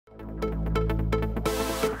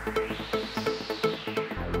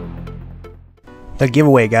the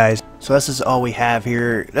giveaway, guys. So this is all we have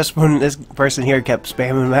here. This person here kept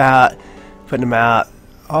spamming them out, putting them out.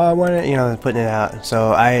 Oh, I want it, you know, putting it out.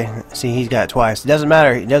 So I see he's got it twice. It doesn't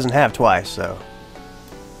matter. He doesn't have twice. So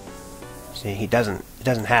see, he doesn't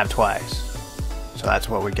have twice. So that's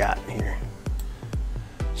what we got here.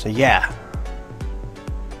 So yeah.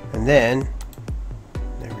 And then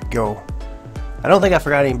there we go. I don't think I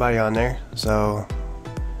forgot anybody on there. So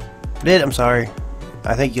if I did, I'm sorry.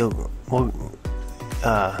 I think you'll be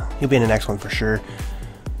in the next one for sure.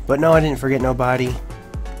 But no, I didn't forget nobody.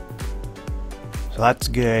 So that's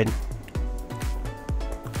good.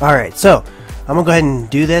 Alright, so I'm gonna go ahead and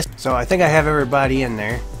do this. So I think I have everybody in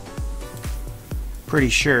there. Pretty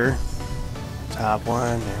sure. Top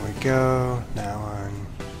one, there we go. That one.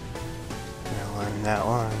 That one, that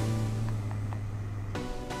one.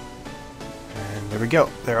 And there we go.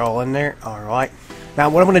 They're all in there. Alright. Now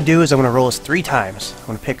what I'm gonna do is I'm gonna roll this 3 times. I'm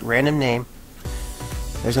gonna pick a random name.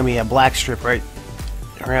 There's gonna be a black strip right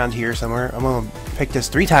around here somewhere. I'm gonna pick this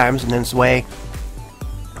 3 times, and then this way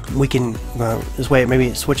we can this way maybe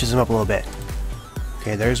it switches them up a little bit.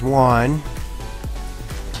 Okay, there's 1.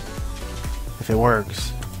 If it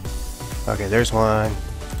works. Okay, there's 1.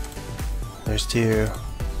 There's 2.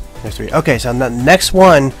 There's 3. Okay, so the next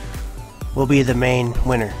one will be the main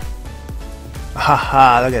winner.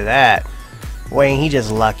 Haha, look at that. Wayne, he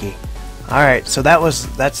just lucky. Alright, so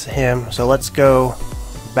that's him. So let's go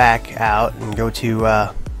back out and go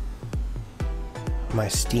to my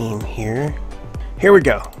Steam here. Here we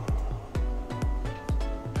go.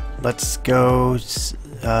 Let's go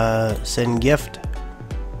send gift.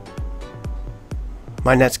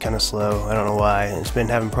 My net's kind of slow. I don't know why. It's been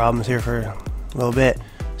having problems here for a little bit.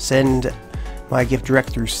 Send my gift direct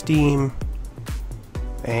through Steam.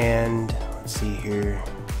 And let's see here.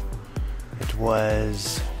 It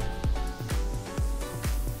was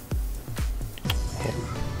him.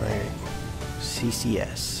 Right.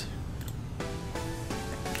 CCS.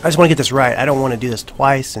 I just want to get this right. I don't want to do this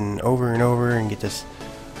twice and over and get this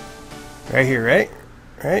right here, right?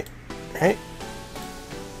 Right?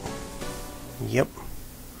 Yep.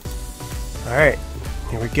 Alright,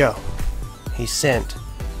 here we go. He's sent.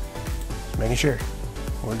 Just making sure.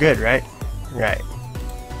 We're good, right? Right.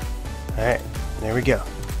 Alright, there we go.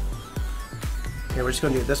 Here, we're just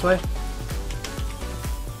going to do it this way.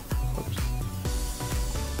 Oops.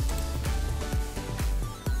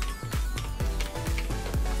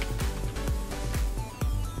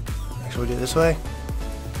 Actually, we'll do it this way.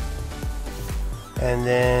 And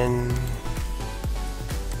then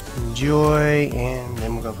enjoy, and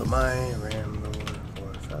then we're gonna put my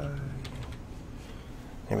RM1000X.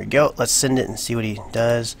 There we go. Let's send it and see what he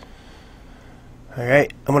does.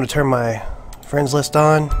 Alright, I'm gonna turn my friends list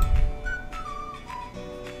on.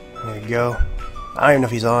 There we go. I don't even know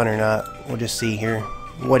if he's on or not. We'll just see here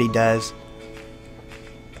what he does.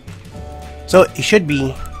 So he should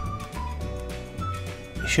be.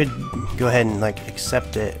 He should go ahead and like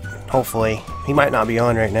accept it. Hopefully. He might not be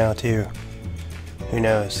on right now too. Who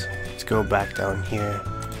knows? Let's go back down here.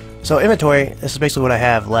 So inventory, this is basically what I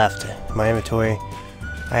have left in my inventory.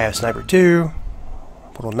 I have Sniper 2,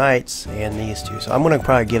 Portal Knights, and these 2. So I'm going to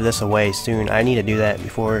probably give this away soon. I need to do that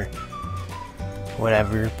before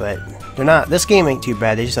whatever, but they're not. This game ain't too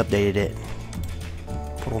bad. They just updated it.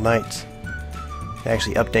 Portal Knights. They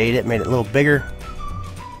actually updated it, made it a little bigger.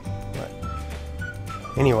 But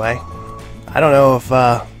anyway, I don't know if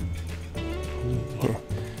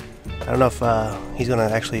he's gonna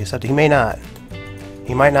actually accept it. He may not.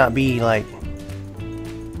 He might not be like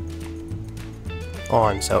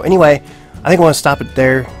on. So anyway, I think I want to stop it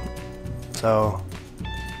there. So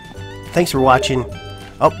thanks for watching.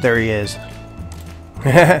 Oh, there he is.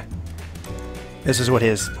 This is what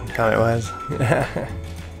his comment was.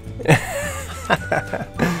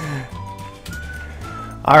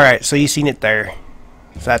 Alright, so you seen it there.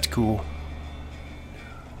 So that's cool.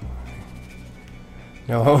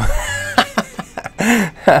 No.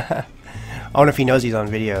 I wonder if he knows he's on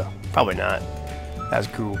video. Probably not. That's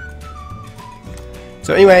cool.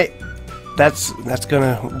 So anyway, that's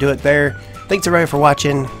gonna do it there. Thanks everybody for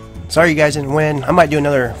watching. Sorry you guys didn't win. I might do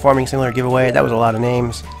another Farming Simulator giveaway. That was a lot of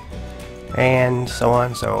names. And so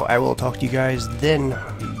on. So I will talk to you guys then.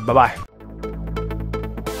 Bye bye.